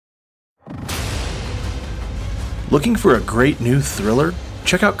Looking for a great new thriller?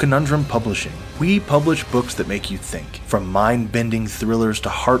 Check out Conundrum Publishing. We publish books that make you think, from mind-bending thrillers to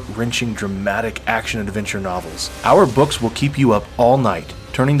heart-wrenching dramatic action-adventure novels. Our books will keep you up all night,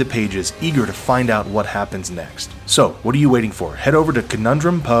 turning the pages, eager to find out what happens next. So, what are you waiting for? Head over to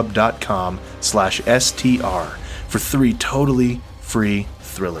conundrumpub.com/STR for 3 totally free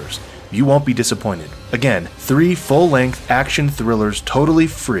thrillers. You won't be disappointed. Again, 3 full-length action thrillers totally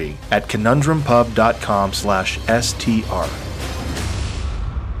free at conundrumpub.com/STR.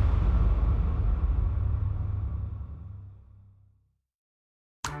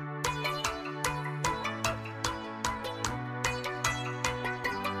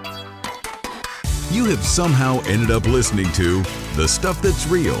 You have somehow ended up listening to The Stuff That's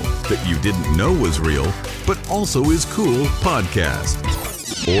Real That You Didn't Know Was Real, but also is cool podcast.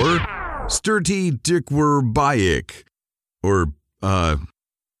 Or Sturdy Dickwur Bayik. Or,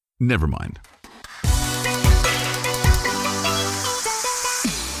 never mind.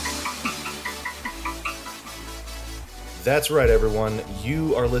 That's right, everyone.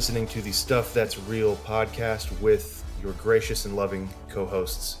 You are listening to the Stuff That's Real podcast with your gracious and loving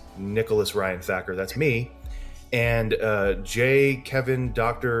co-hosts, Nicholas Ryan Thacker, that's me, and J. Kevin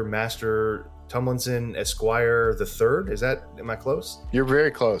Dr. Master Tumlinson Esquire the Third. Am I close? You're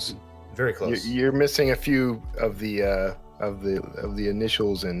very close. Very close. You're missing a few of the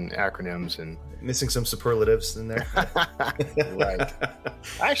initials and acronyms, and missing some superlatives in there. Right.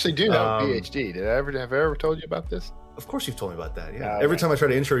 I actually do have a PhD. Have I ever told you about this? Of course you've told me about that, yeah. Every time I try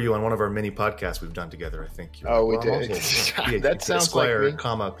to intro you on one of our mini podcasts we've done together, I think you're we did. That sounds Esquire, like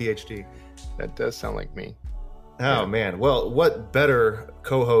me. PhD. That does sound like me. Oh, man. Well, what better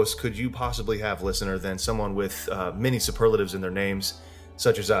co-host could you possibly have, listener, than someone with many superlatives in their names,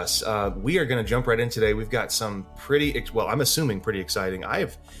 such as us? We are going to jump right in today. We've got some I'm assuming pretty exciting.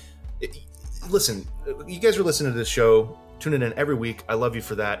 Listen, you guys are listening to this show, tuning in every week. I love you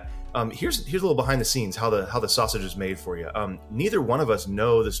for that. Here's a little behind the scenes, how the sausage is made for you. Neither one of us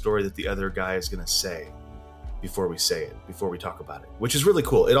know the story that the other guy is going to say before we talk about it, which is really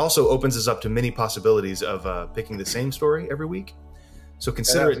cool. It also opens us up to many possibilities of picking the same story every week. So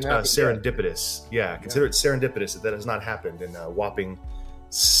consider it serendipitous. Yeah, consider it serendipitous that has not happened in a whopping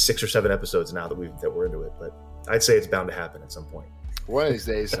 6 or 7 episodes now that we're into it. But I'd say it's bound to happen at some point. One of these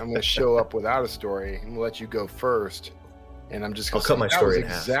days, I'm going to show up without a story and let you go first. And I'm just going to cut my story in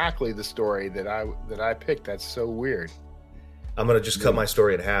half. Exactly the story that I picked. That's so weird. I'm going to just cut my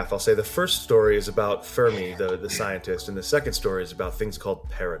story in half. I'll say the first story is about Fermi, the scientist, and the second story is about things called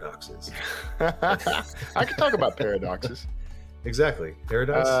paradoxes. I can talk about paradoxes. Exactly.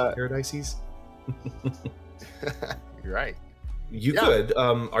 Paradises? You're right. You could.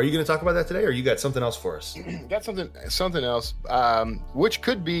 Are you going to talk about that today, or you got something else for us? Got something else, which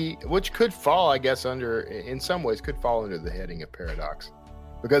could fall, I guess, in some ways, could fall under the heading of paradox,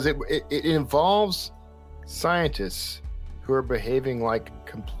 because it involves scientists who are behaving like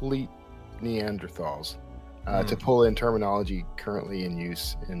complete Neanderthals, to pull in terminology currently in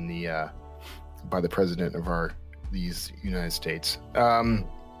use by the president of these United States.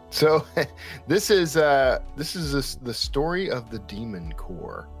 So this is the story of the Demon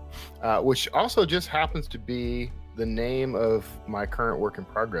Core, which also just happens to be the name of my current work in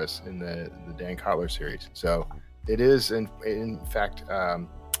progress in the Dan Kotler series. So it is in fact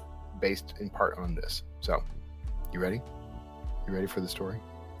based in part on this. So you ready? You ready for the story?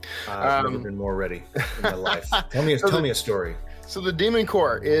 I've never been more ready in my life. Tell me a story. So the Demon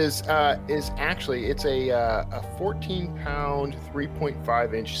Core is actually, it's a 14-pound,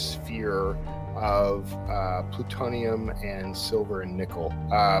 3.5-inch sphere of plutonium and silver and nickel.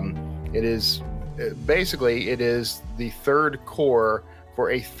 It is the third core for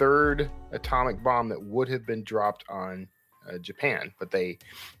a third atomic bomb that would have been dropped on Japan, but they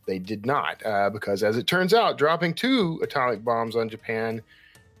did not, because as it turns out, dropping 2 atomic bombs on Japan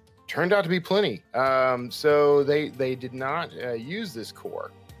turned out to be plenty. So they did not use this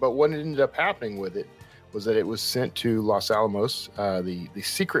core. But what ended up happening with it was that it was sent to Los Alamos, the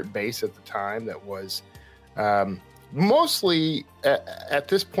secret base at the time that was mostly, at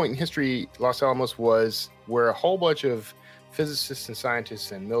this point in history, Los Alamos was where a whole bunch of physicists and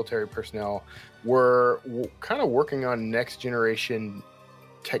scientists and military personnel were kind of working on next generation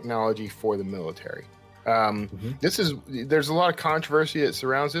technology for the military. There's a lot of controversy that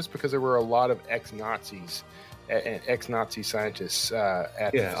surrounds this because there were a lot of ex-Nazi scientists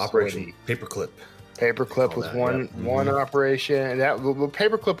at the Operation Paperclip. Paperclip was one operation, and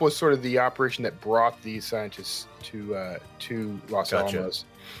Paperclip was sort of the operation that brought these scientists to Los Alamos,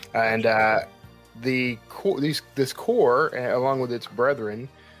 and this core, along with its brethren,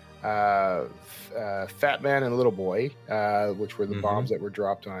 Fat Man and Little Boy, which were the bombs that were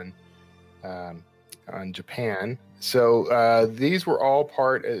dropped on Japan. So these were all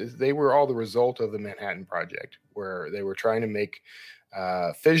they were all the result of the Manhattan Project, where they were trying to make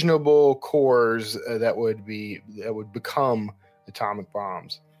fissionable cores that would become atomic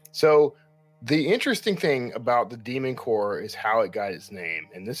bombs. So the interesting thing about the Demon Core is how it got its name,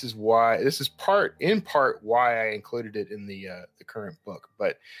 and this is in part why I included it in the current book.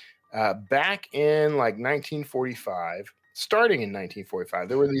 But back in like 1945, starting in 1945,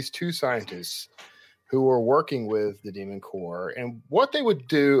 there were these two scientists who were working with the Demon Core, and what they would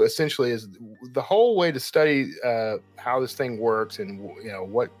do essentially is the whole way to study how this thing works and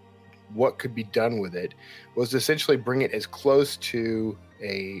what could be done with it was to essentially bring it as close to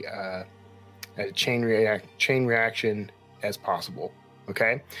a chain reaction as possible.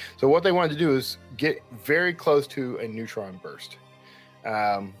 Okay, so what they wanted to do is get very close to a neutron burst,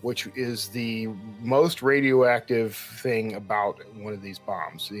 which is the most radioactive thing about one of these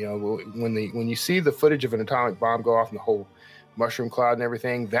bombs. When you see the footage of an atomic bomb go off and the whole mushroom cloud and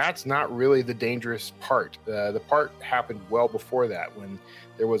everything, that's not really the dangerous part. The part happened well before that, when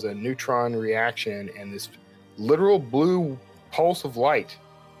there was a neutron reaction and this literal blue pulse of light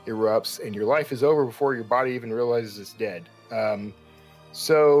erupts, and your life is over before your body even realizes it's dead.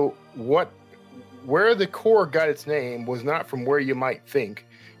 So where the core got its name was not from where you might think,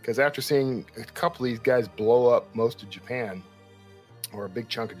 because after seeing a couple of these guys blow up most of Japan, or a big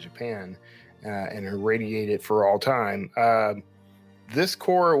chunk of Japan, and irradiate it for all time, this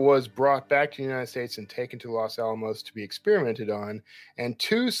core was brought back to the United States and taken to Los Alamos to be experimented on, and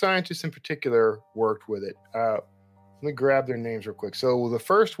two scientists in particular worked with it. Let me grab their names real quick. So the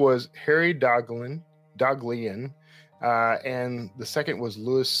first was Harry Daghlian, and the second was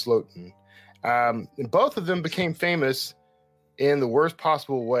Louis Slotin. And both of them became famous in the worst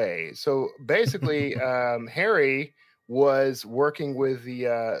possible way. So basically, Harry was working with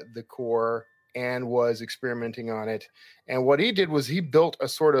the core and was experimenting on it. And what he did was he built a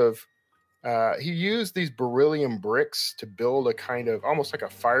sort of he used these beryllium bricks to build a kind of almost like a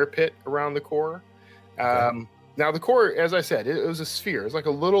fire pit around the core. Okay. Now the core, as I said, it was a sphere. It's like a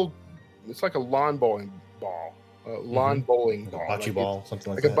lawn bowling ball. Bowling ball, a bocce ball,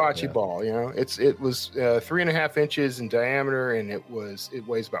 something like that. Like a bocce ball, It was 3.5 inches in diameter, and it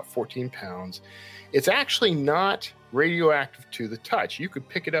weighs about 14 pounds. It's actually not radioactive to the touch. You could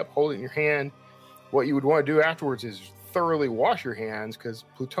pick it up, hold it in your hand. What you would want to do afterwards is thoroughly wash your hands, because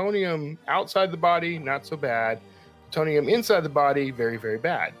plutonium outside the body, not so bad. Plutonium inside the body, very, very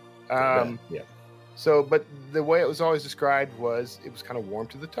bad. So, but the way it was always described was it was kind of warm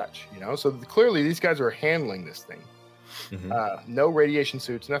to the touch, So clearly these guys were handling this thing. No radiation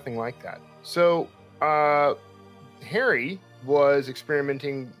suits, nothing like that. So Harry was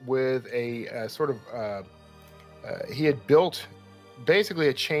experimenting with a sort of, he had built basically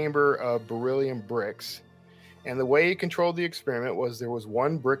a chamber of beryllium bricks. And the way he controlled the experiment was there was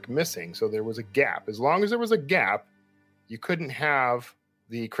one brick missing. So there was a gap. As long as there was a gap, you couldn't have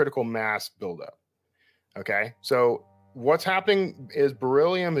the critical mass buildup. Okay, so what's happening is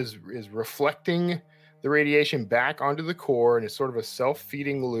beryllium is reflecting the radiation back onto the core, and it's sort of a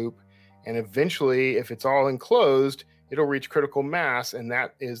self-feeding loop. And eventually, if it's all enclosed, it'll reach critical mass, and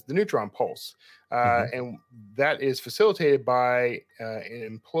that is the neutron pulse. And that is facilitated by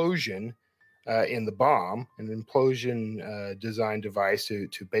an implosion in the bomb, an implosion design device to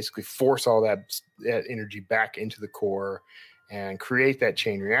basically force all that energy back into the core and create that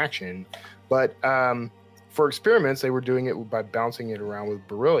chain reaction. But for experiments, they were doing it by bouncing it around with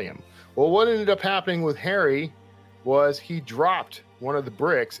beryllium. Well, what ended up happening with Harry was he dropped one of the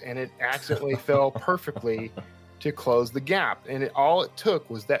bricks, and it accidentally fell perfectly to close the gap. And all it took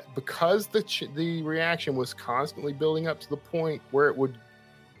was that, because the reaction was constantly building up to the point where it would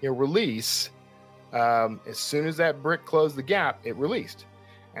release, as soon as that brick closed the gap, it released.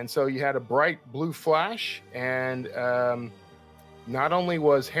 And so you had a bright blue flash, and not only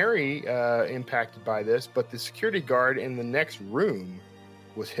was Harry impacted by this, but the security guard in the next room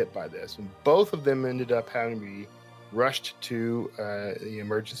was hit by this. And both of them ended up having to be rushed to the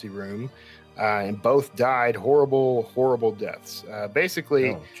emergency room, and both died horrible, horrible deaths.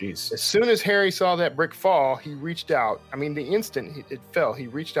 Basically, as soon as Harry saw that brick fall, he reached out. I mean, the instant it fell, he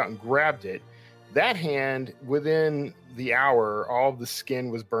reached out and grabbed it. That hand, within the hour, all of the skin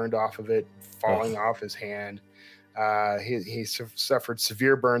was burned off of it, falling off his hand. He suffered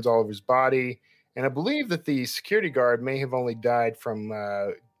severe burns all over his body, and I believe that the security guard may have only died from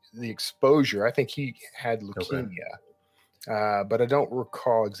the exposure. I think he had leukemia, but I don't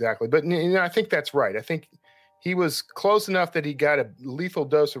recall exactly. But I think that's right. I think he was close enough that he got a lethal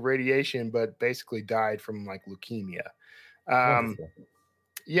dose of radiation, but basically died from like leukemia.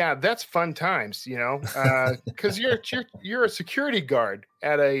 Yeah, that's fun times, you know, because you're a security guard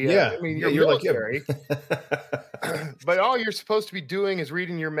at a. You're military, but all you're supposed to be doing is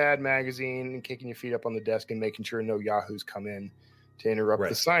reading your Mad magazine and kicking your feet up on the desk and making sure no yahoos come in to interrupt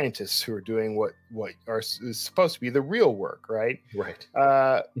the scientists who are doing what is supposed to be the real work, right? Right.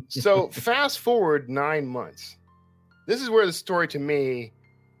 So fast forward 9 months. This is where the story to me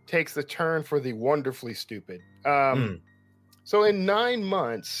takes the turn for the wonderfully stupid. So in 9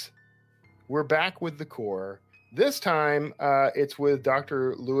 months, we're back with the Corps. This time, it's with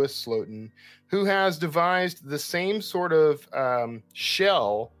Dr. Louis Slotin, who has devised the same sort of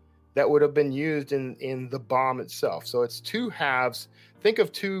shell that would have been used in the bomb itself. So it's two halves. Think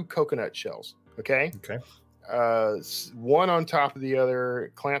of two coconut shells, okay? Okay. One on top of the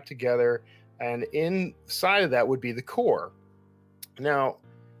other, clamped together, and inside of that would be the core. Now,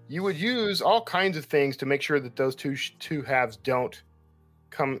 you would use all kinds of things to make sure that those two halves don't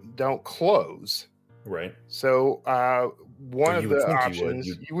close. Right. So one of the options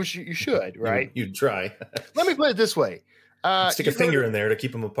you should, right? You'd try. Let me put it this way. Stick a finger in there to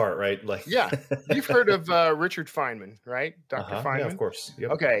keep them apart, right? Like, yeah, you've heard of Richard Feynman, right? Dr. Feynman. Yeah, of course.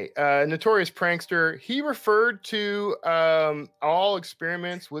 Yep. Okay, notorious prankster. He referred to all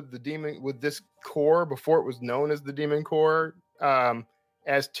experiments with this core before it was known as the Demon Core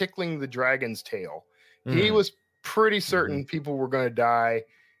as tickling the dragon's tail. He was pretty certain people were going to die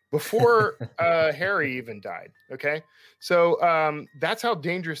before Harry even died. Okay. So that's how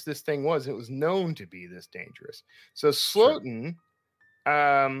dangerous this thing was. It was known to be this dangerous. So Slotin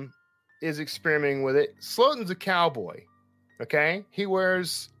is experimenting with it. Slotin's a cowboy. Okay. He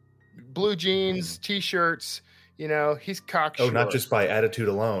wears blue jeans, t-shirts, you know, he's cocksure. Oh, not just by attitude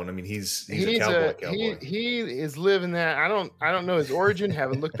alone. I mean, he's a cowboy. He is living that. I don't know his origin.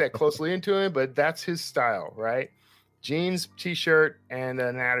 Haven't looked that closely into him, but that's his style, right? Jeans, t-shirt, and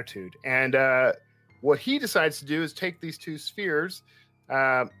an attitude. And what he decides to do is take these two spheres,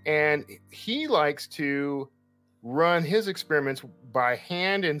 and he likes to run his experiments by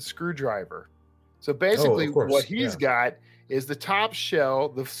hand and screwdriver. So basically, what he's got is the top shell.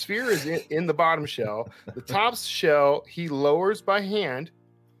 The sphere is in the bottom shell. The top shell he lowers by hand,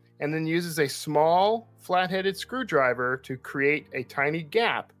 and then uses a small flat-headed screwdriver to create a tiny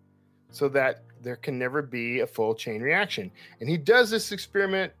gap, so that there can never be a full chain reaction. And he does this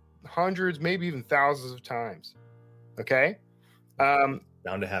experiment hundreds, maybe even thousands of times. Okay. Bound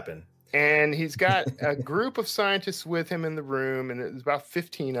to happen. And he's got a group of scientists with him in the room, and there's about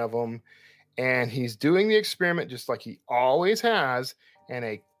 15 of them. And he's doing the experiment just like he always has. And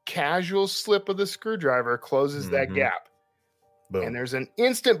a casual slip of the screwdriver closes that gap. Boom. And there's an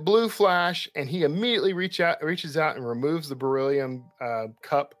instant blue flash, and he immediately reaches out and removes the beryllium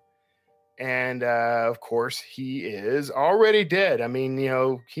cup. And of course, he is already dead. I mean, you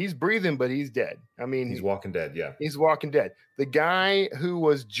know, he's breathing, but he's dead. I mean, he's walking dead. Yeah, he's walking dead. The guy who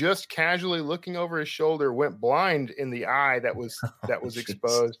was just casually looking over his shoulder went blind in the eye that was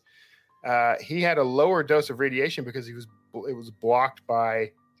exposed. He had a lower dose of radiation because it was blocked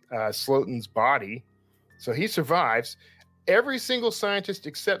by Slotin's body, so he survives. Every single scientist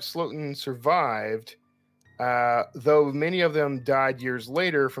except Slotin survived. Though many of them died years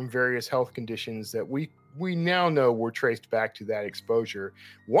later from various health conditions that we now know were traced back to that exposure.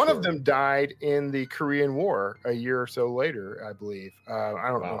 One of them died in the Korean War a year or so later, I believe. I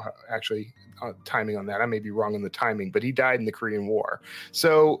don't know timing on that. I may be wrong on the timing, but he died in the Korean War.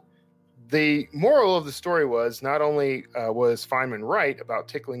 So the moral of the story was not only was Feynman right about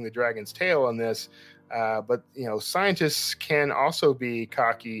tickling the dragon's tail on this, but you know, scientists can also be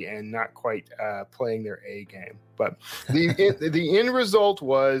cocky and not quite playing their A game. But the end result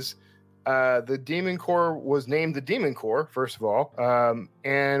was the Demon Core was named the Demon Core, first of all,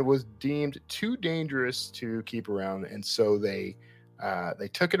 and was deemed too dangerous to keep around, and so they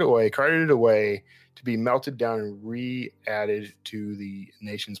took it away, carted it away to be melted down and re-added to the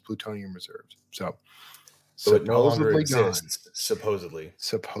nation's plutonium reserves. So it no longer exists. Supposedly.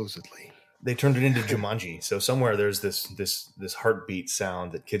 They turned it into Jumanji. So somewhere there's this heartbeat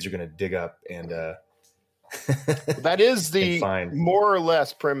sound that kids are going to dig up, and that is the more or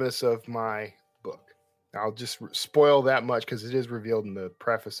less premise of my book. I'll just spoil that much because it is revealed in the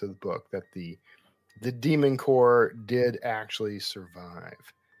preface of the book that the Demon Core did actually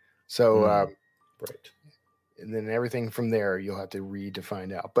survive. So right, and then everything from there you'll have to read to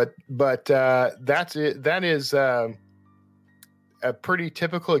find out. But that's it. That is. a pretty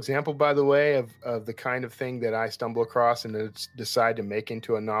typical example, by the way, of the kind of thing that I stumble across and decide to make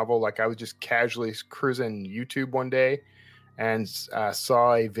into a novel. Like I was just casually cruising YouTube one day and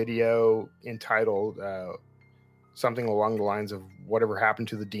saw a video entitled something along the lines of "Whatever Happened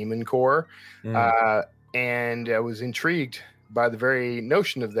to the Demon Core," and I was intrigued by the very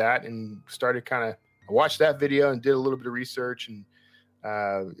notion of that, and started I watched that video and did a little bit of research, and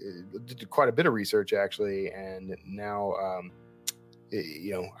did quite a bit of research actually, and now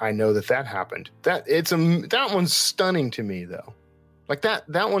I know that happened. That one's stunning to me though. Like that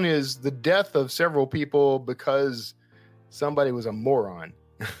one is the death of several people because somebody was a moron.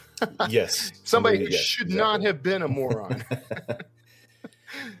 Yes. Somebody should not have been a moron.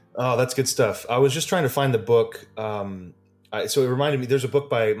 Oh, that's good stuff. I was just trying to find the book. So it reminded me, there's a book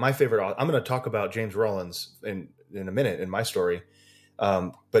by my favorite author. I'm going to talk about James Rollins in a minute in my story.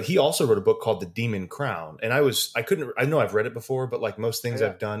 But he also wrote a book called The Demon Crown. And I know I've read it before, but like most things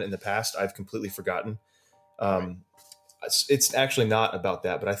I've done in the past, I've completely forgotten. It's actually not about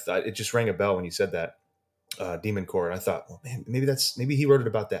that, but I thought it just rang a bell when you said that, Demon Core. And I thought, well, man, maybe he wrote it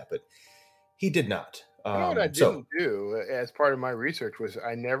about that, but he did not. You know what I didn't do as part of my research was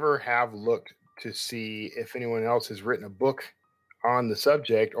I never have looked to see if anyone else has written a book on the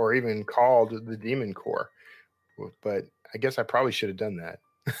subject or even called The Demon Core. But I guess I probably should have done that.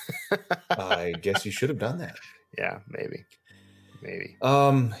 I guess you should have done that. Yeah, maybe.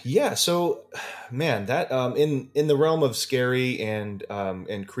 Yeah. So, man, that in the realm of scary and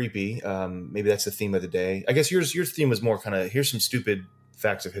creepy, maybe that's the theme of the day. I guess your theme was more kind of here's some stupid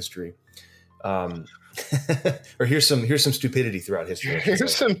facts of history, or here's some stupidity throughout history.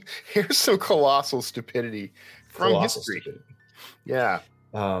 Here's some colossal stupidity from history. Stupidity. Yeah.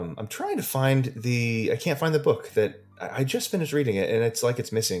 I'm trying to find I can't find the book that I just finished reading it, and it's like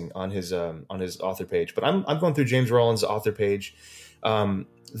it's missing on his author page. But I'm going through James Rollins' author page.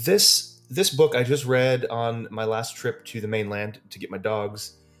 This book I just read on my last trip to the mainland to get my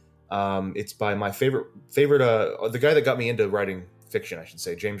dogs. It's by my favorite the guy that got me into writing fiction, I should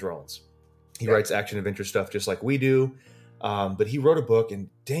say, James Rollins. He writes action adventure stuff just like we do. But he wrote a book, and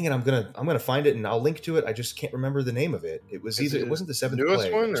dang it, I'm gonna find it and I'll link to it. I just can't remember the name of it. It wasn't the seventh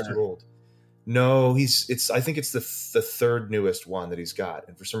play. One, it's too old. No, I think it's the third newest one that he's got,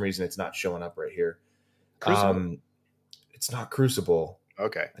 and for some reason it's not showing up right here. Crucible? It's not Crucible.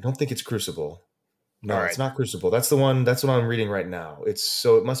 Okay. I don't think it's Crucible. No, It's not Crucible. That's the one. That's what I'm reading right now. It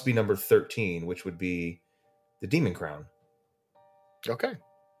must be number 13, which would be The Demon Crown. Okay.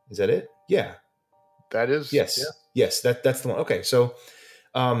 Is that it? Yeah. That is. Yes. Yeah. Yes. That's the one. Okay. So,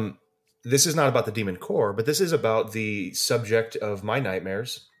 this is not about the Demon Core, but this is about the subject of my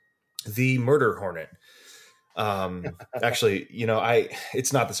nightmares, the murder hornet. Actually,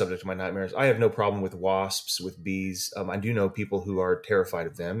 it's not the subject of my nightmares. I have no problem with wasps, with bees. I do know people who are terrified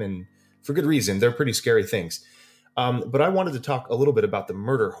of them, and for good reason. They're pretty scary things. But I wanted to talk a little bit about the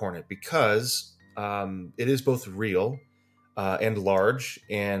murder hornet because it is both real and large,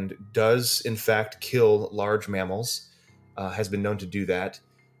 and does in fact kill large mammals, has been known to do that.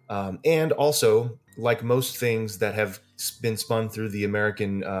 And also, like most things that have been spun through the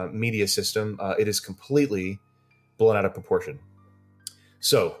American media system, it is completely blown out of proportion.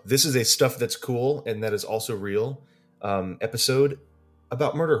 So this is a Stuff That's Cool and That Is Also Real episode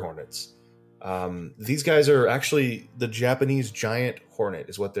about murder hornets. These guys are actually the Japanese giant hornet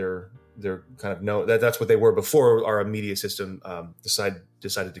is what they're kind of known. That's what they were before our media system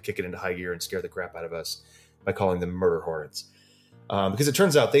decided to kick it into high gear and scare the crap out of us by calling them murder hornets. Because it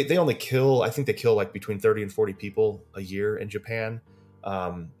turns out they only kill, I think they kill like between 30 and 40 people a year in Japan.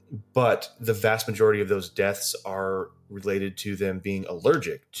 But the vast majority of those deaths are related to them being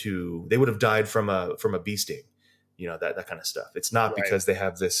allergic to, they would have died from a bee sting, that kind of stuff. It's not because they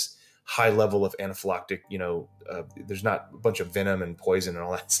have this high level of anaphylactic, there's not a bunch of venom and poison and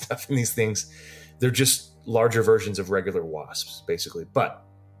all that stuff in these things. They're just larger versions of regular wasps, basically, but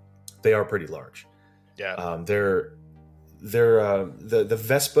they are pretty large. Yeah. They're the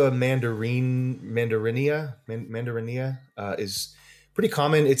Vespa mandarinia is pretty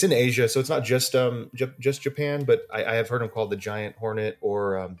common. It's in Asia, so it's not just Japan, but I have heard them called the giant hornet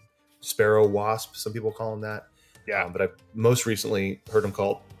or sparrow wasp. Some people call them that. Yeah. But I've most recently heard them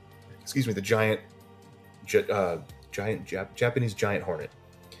called, the Japanese giant hornet.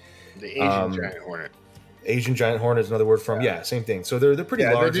 The Asian giant hornet. Asian giant hornet is another word from same thing. So they're pretty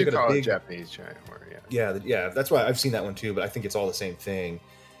large. They do call it Japanese giant hornet. Yeah, that's why I've seen that one too, but I think it's all the same thing.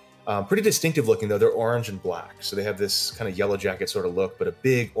 Pretty distinctive looking though. They're orange and black, so they have this kind of yellow jacket sort of look, but a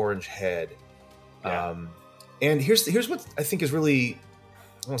big orange head. Yeah. And here's what I think is really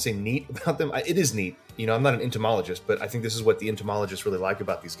want to say neat about them. It is neat. You know, I'm not an entomologist, but I think this is what the entomologists really like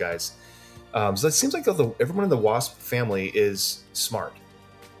about these guys. So it seems like everyone in the wasp family is smart.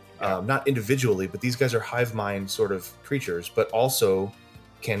 Not individually, but these guys are hive mind sort of creatures, but also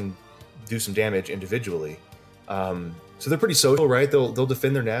can do some damage individually. So they're pretty social, right? They'll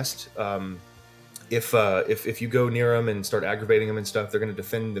defend their nest. If you go near them and start aggravating them and stuff, they're going to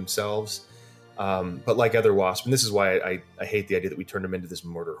defend themselves. But like other wasps, and this is why I hate the idea that we turned them into this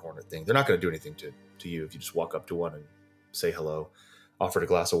murder hornet thing. They're not going to do anything to you if you just walk up to one and say hello, offer it a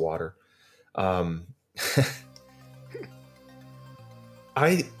glass of water. I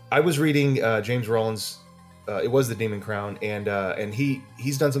was reading James Rowland's. It was The Demon Crown, and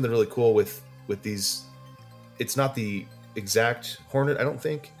he's done something really cool with these. It's not the exact hornet, I don't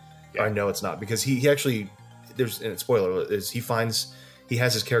think. Yeah. I know it's not, because he actually, and spoiler is he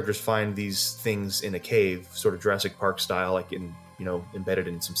has his characters find these things in a cave, sort of Jurassic Park style, like embedded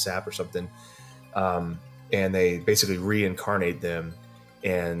in some sap or something, and they basically reincarnate them,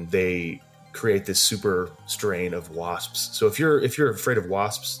 and they create this super strain of wasps. So if you're afraid of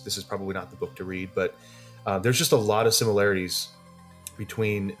wasps, this is probably not the book to read, but there's just a lot of similarities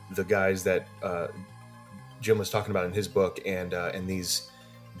between the guys that Jim was talking about in his book and these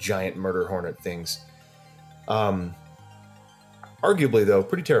giant murder hornet things. Arguably, though,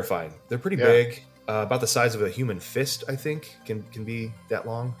 pretty terrifying. They're pretty big, about the size of a human fist, I think. Can be that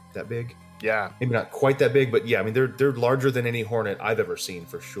long, that big. Yeah. Maybe not quite that big, but yeah, I mean, they're larger than any hornet I've ever seen,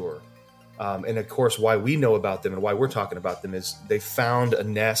 for sure. And of course, why we know about them and why we're talking about them is they found a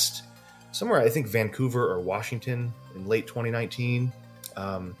nest somewhere, I think Vancouver or Washington, in late 2019.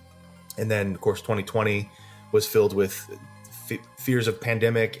 And then, of course, 2020 was filled with fears of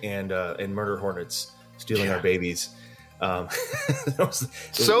pandemic and murder hornets stealing our babies.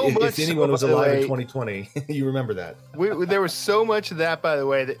 If anyone was alive in 2020, you remember that. There was so much of that, by the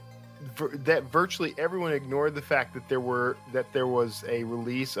way, that virtually everyone ignored the fact that there was a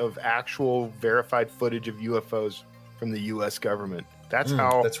release of actual verified footage of UFOs from the U.S. government. That's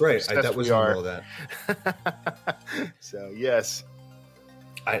how. That's right. That was in the middle of that. So yes.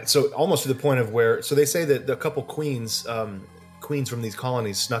 So almost to the point of where, so they say that a couple queens from these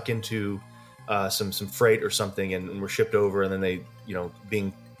colonies snuck into some freight or something and were shipped over, and then they,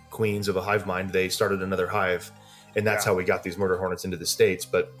 being queens of a hive mind, they started another hive, and that's how we got these murder hornets into the States.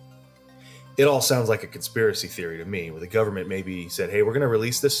 But it all sounds like a conspiracy theory to me, where the government maybe said, hey, we're going to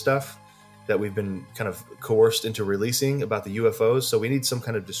release this stuff that we've been kind of coerced into releasing about the UFOs, so we need some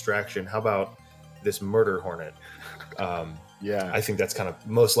kind of distraction. How about this murder hornet? I think that's kind of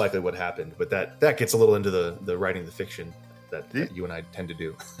most likely what happened, but that gets a little into the writing the fiction that you and I tend to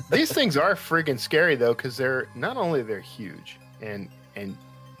do. These things are friggin' scary, though, because they're huge and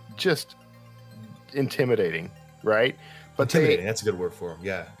just intimidating, right? But intimidating, that's a good word for them.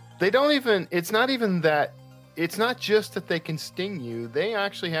 Yeah, they don't even. It's not even that. It's not just that they can sting you. They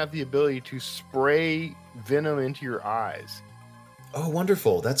actually have the ability to spray venom into your eyes. Oh,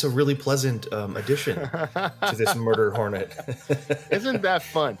 wonderful. That's a really pleasant addition to this murder hornet. Isn't that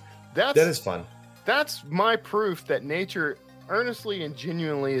fun? That is fun. That's my proof that nature earnestly and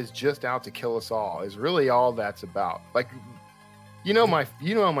genuinely is just out to kill us all, is really all that's about. Like, my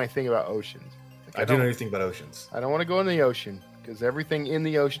thing about oceans. Like, I do know everything about oceans. I don't want to go in the ocean because everything in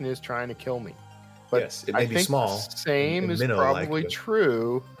the ocean is trying to kill me. But yes, it may be small. The same is probably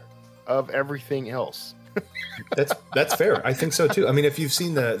true of everything else. That's fair. I think so too. I mean, if you've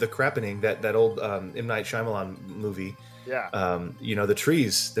seen the Crappening, that old M. Night Shyamalan movie, the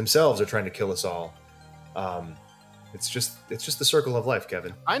trees themselves are trying to kill us all. It's just the circle of life,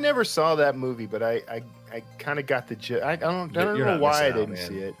 Kevin. I never saw that movie, but I kind of got the gist. I don't know why I didn't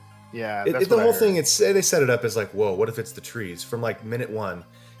see it. Yeah, the whole thing. They set it up as like, whoa, what if it's the trees from like minute one,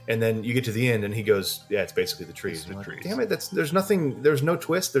 and then you get to the end, and he goes, yeah, it's basically the trees. Trees. Damn it, there's nothing. There's no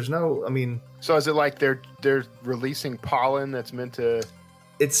twist. There's no. I mean, so is it like they're releasing pollen that's meant to?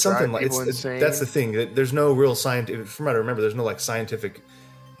 It's something like that's the thing. There's no real scientific. From what I remember, there's no like scientific.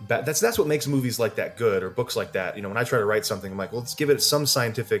 That's what makes movies like that good, or books like that. When I try to write something, I'm like, well, let's give it some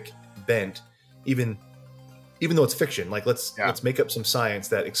scientific bent, even though it's fiction. Like let's make up some science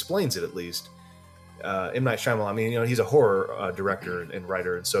that explains it at least. M. Night Shyamalan, I mean, he's a horror director and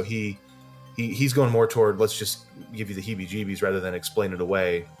writer, and so he's going more toward let's just give you the heebie-jeebies rather than explain it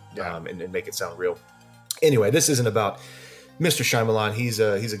away and make it sound real. Anyway, this isn't about Mr. Shyamalan. He's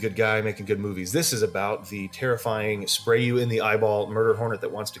a good guy making good movies. This is about the terrifying, spray you in the eyeball murder hornet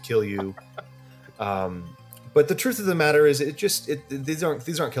that wants to kill you. But the truth of the matter is, these aren't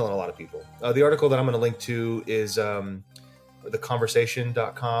killing a lot of people. The article that I'm going to link to is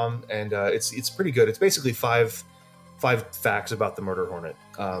theconversation.com, and it's pretty good. It's basically five 5 facts about the murder hornet.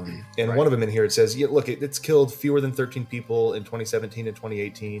 And one of them in here, it says, yeah, look, it's killed fewer than 13 people in 2017 and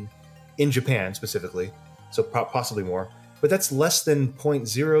 2018 in Japan specifically. So possibly more. But that's less than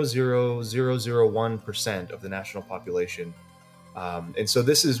 0.00001% of the national population. And so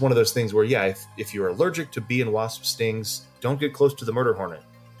this is one of those things where, yeah, if you're allergic to bee and wasp stings, don't get close to the murder hornet.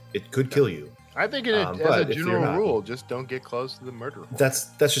 It could kill you. I think as a general rule, just don't get close to the murder hornet.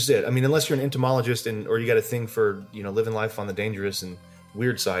 That's just it. I mean, unless you're an entomologist or you got a thing for, living life on the dangerous and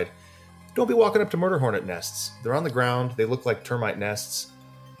weird side, don't be walking up to murder hornet nests. They're on the ground. They look like termite nests.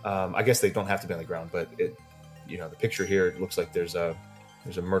 I guess they don't have to be on the ground, but the picture here, it looks like there's a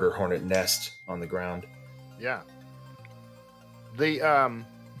murder hornet nest on the ground. Yeah. The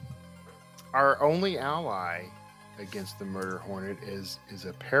our only ally against the murder hornet is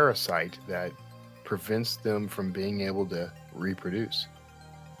a parasite that prevents them from being able to reproduce.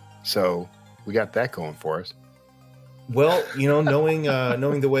 So we got that going for us. Well, knowing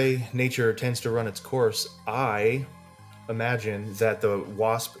the way nature tends to run its course, I imagine that the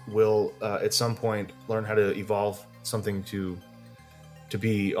wasp will at some point learn how to evolve something to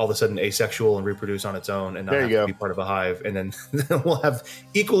be all of a sudden asexual and reproduce on its own and not have to be part of a hive. And then we'll have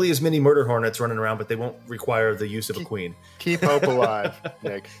equally as many murder hornets running around, but they won't require the use of a queen. Keep hope alive,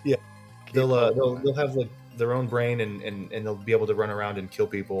 Nick. Yeah. They'll have like their own brain and they'll be able to run around and kill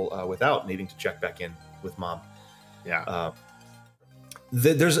people without needing to check back in with mom. Yeah.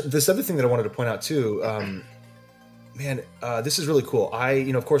 There's this other thing that I wanted to point out too. This is really cool.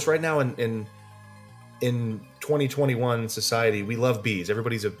 Of course, right now in 2021 society, we love bees.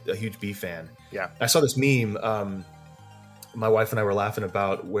 Everybody's a huge bee fan. Yeah. I saw this meme my wife and I were laughing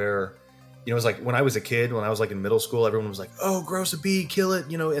about where, it was like when I was a kid, when I was like in middle school, everyone was like, oh, gross, a bee, kill it,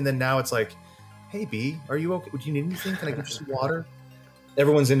 and then now it's like, hey, bee, are you okay? Would you need anything? Can I get you some water?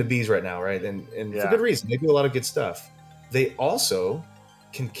 Everyone's into bees right now, right? And for good reason. They do a lot of good stuff. They also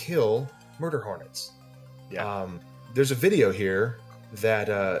can kill murder hornets. Yeah. There's a video here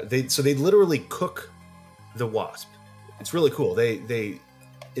that they literally cook the wasp. It's really cool. They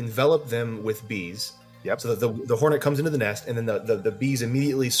envelop them with bees. Yep. So that the hornet comes into the nest, and then the bees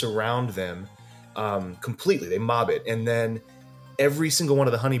immediately surround them completely. They mob it, and then every single one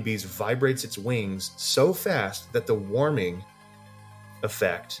of the honeybees vibrates its wings so fast that the warming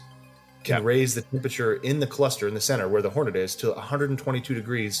effect can raise the temperature in the cluster in the center where the hornet is to 122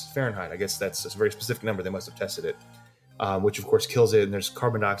 degrees Fahrenheit. I guess that's a very specific number. They must have tested it, which of course kills it. And there's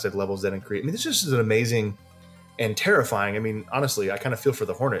carbon dioxide levels that increase. I mean, this is just an amazing and terrifying. I mean, honestly, I kind of feel for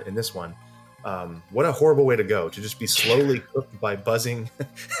the hornet in this one. What a horrible way to go, to just be slowly cooked by buzzing,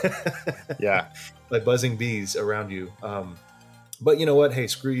 by buzzing bees around you. But you know what? Hey,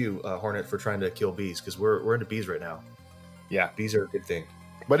 screw you, hornet, for trying to kill bees, because we're into bees right now. Yeah, bees are a good thing.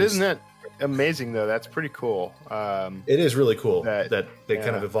 But isn't that amazing though? That's pretty cool. It is really cool that they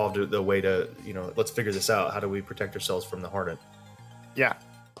kind of evolved the way to, let's figure this out. How do we protect ourselves from the hornet? Yeah.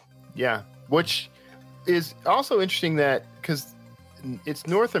 Which is also interesting that because it's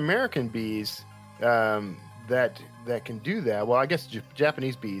North American bees that can do that. Well, I guess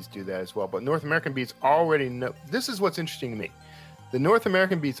Japanese bees do that as well, but North American bees already know. This is what's interesting to me. The North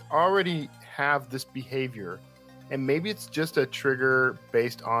American bees already have this behavior, and maybe it's just a trigger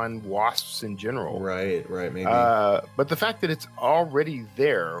based on wasps in general. Right, maybe. But the fact that it's already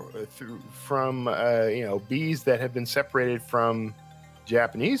there from bees that have been separated from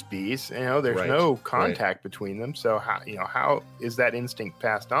Japanese bees, there's no contact between them. So how is that instinct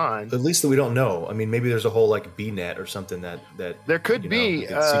passed on? At least that we don't know. I mean, maybe there's a whole like bee net or something that there could be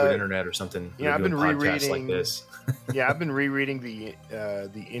secret internet or something. Yeah, I've been rereading like this. Yeah, I've been rereading the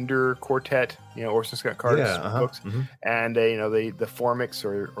Ender Quartet, Orson Scott Card's books, and the Formics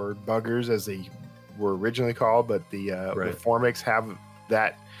or buggers as they were originally called, but the Formics have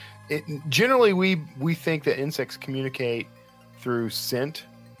that. Generally, we think that insects communicate through scent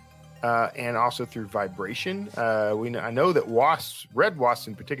and also through vibration. I know that wasps, red wasps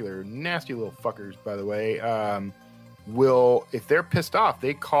in particular, nasty little fuckers, by the way, will, if they're pissed off,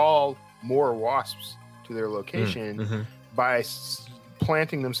 they call more wasps to their location by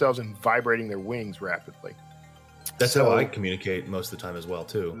planting themselves and vibrating their wings rapidly. That's how I communicate most of the time as well,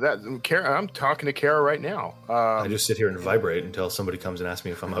 too. I'm talking to Kara right now. I just sit here and vibrate until somebody comes and asks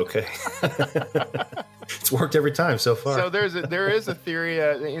me if I'm okay. It's worked every time so far. So there is a theory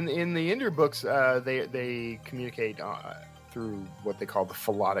in the Ender books. They communicate through what they call the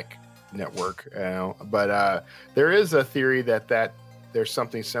phallotic network. But there is a theory that there's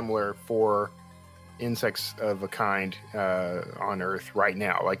something similar for insects of a kind on Earth right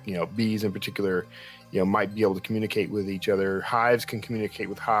now, like bees in particular. Might be able to communicate with each other. Hives can communicate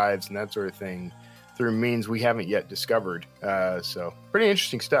with hives and that sort of thing. through means we haven't yet discovered. So pretty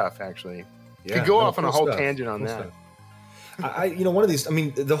interesting stuff, actually. Yeah, Could go off on a whole stuff. tangent on Cool that. stuff. One of these,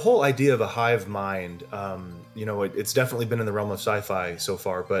 the whole idea of a hive mind, it's definitely been in the realm of sci-fi so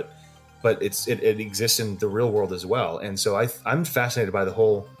far, but it exists in the real world as well. And so I'm fascinated by the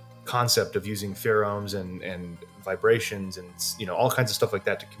whole concept of using pheromones and vibrations and, all kinds of stuff like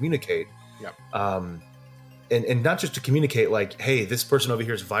that to communicate. Yep. And not just to communicate like, hey, this person over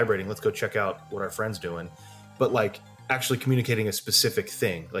here is vibrating, let's go check out what our friend's doing, but like actually communicating a specific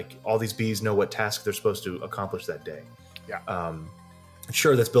thing. Like all these bees know what task they're supposed to accomplish that day. Yeah.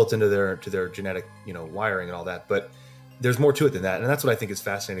 Sure, that's built into their genetic, wiring and all that, but there's more to it than that. And that's what I think is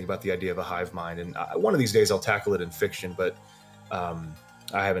fascinating about the idea of a hive mind. And one of these days I'll tackle it in fiction, but I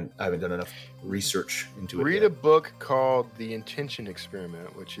haven't done enough research into it. Read a book called The Intention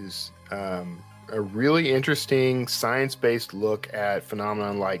Experiment, which is a really interesting science-based look at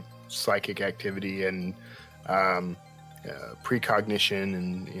phenomenon like psychic activity and precognition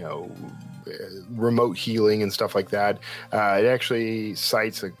and remote healing and stuff like that. It actually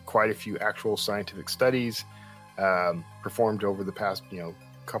cites quite a few actual scientific studies performed over the past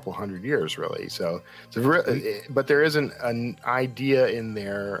couple hundred years, really. So but there is an idea in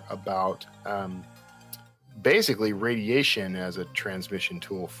there about basically radiation as a transmission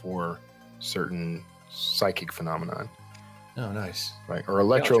tool for certain psychic phenomenon. Oh, nice. Right, or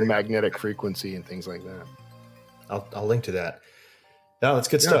electromagnetic frequency and things like that. I'll link to that. No, that's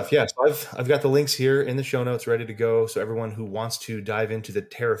good stuff. Yeah, so I've got the links here in the show notes ready to go. So everyone who wants to dive into the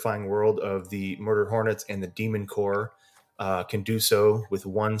terrifying world of the Murder Hornets and the Demon Core can do so with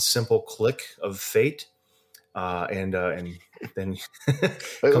one simple click of fate, and then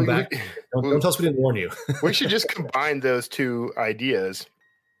come back. Don't tell us we didn't warn you. We should just combine those two ideas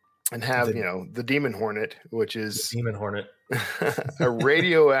and have the Demon Hornet, which is Demon Hornet, a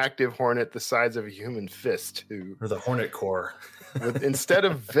radioactive hornet the size of a human fist, or the Hornet Core. Instead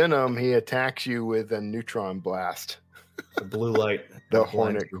of venom, he attacks you with a neutron blast. The blue light. The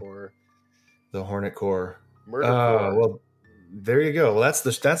Hornet Core. The Hornet Core. Murder Core. Well, there you go. Well, that's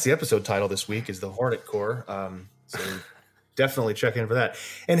the episode title this week is the Hornet Core. So definitely check in for that.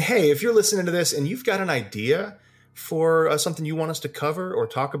 And hey, if you're listening to this and you've got an idea for something you want us to cover or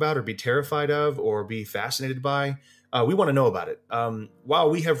talk about or be terrified of or be fascinated by, we want to know about it. While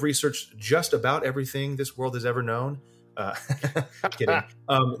we have researched just about everything this world has ever known, kidding.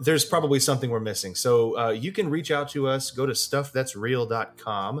 There's probably something we're missing. So you can reach out to us. Go to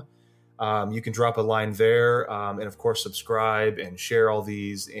stuffthat'sreal.com. You can drop a line there, and of course subscribe and share all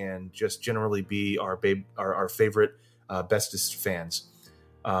these, and just generally be our favorite, bestest fans.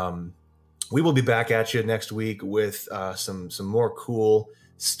 We will be back at you next week with some more cool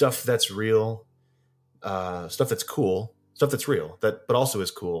stuff that's real, stuff that's cool, stuff that's real, but also is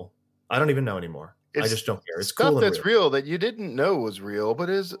cool. I don't even know anymore. I just don't care. It's stuff cool that's real that you didn't know was real, but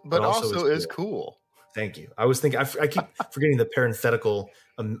also is cool. Thank you. I was thinking. I keep forgetting the parenthetical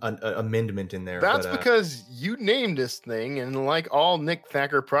amendment in there. That's because you named this thing, and like all Nick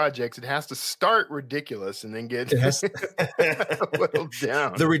Thacker projects, it has to start ridiculous and then get whittled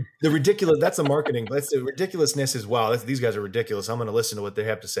down. The ridiculous. That's a marketing. That's the ridiculousness is wow. These guys are ridiculous. I'm going to listen to what they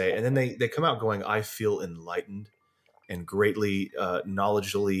have to say, and then they come out going, I feel enlightened and greatly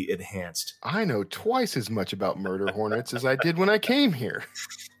knowledgeably enhanced. I know twice as much about murder hornets as I did when I came here.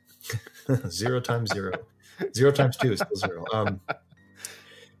 0 times 0. 0 times 2 is still 0.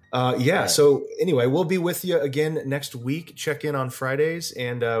 So anyway, we'll be with you again next week. Check in on Fridays,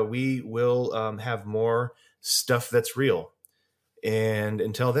 and we will have more stuff that's real. And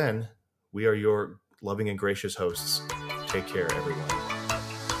until then, we are your loving and gracious hosts. Take care, everyone.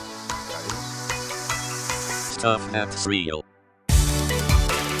 Stuff that's real.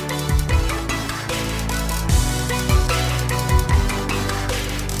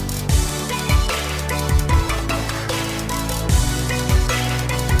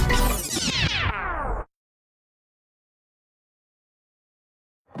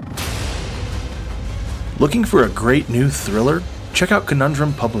 Looking for a great new thriller? Check out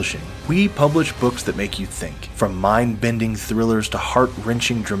Conundrum Publishing. We publish books that make you think, from mind-bending thrillers to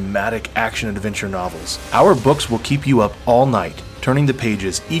heart-wrenching dramatic action-adventure novels. Our books will keep you up all night, turning the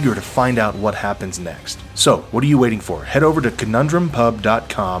pages, eager to find out what happens next. So, what are you waiting for? Head over to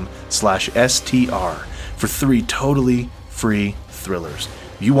conundrumpub.com/STR for 3 totally free thrillers.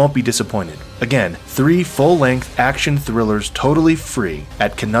 You won't be disappointed. Again, 3 full-length action thrillers totally free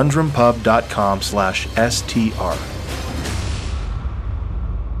at conundrumpub.com/STR.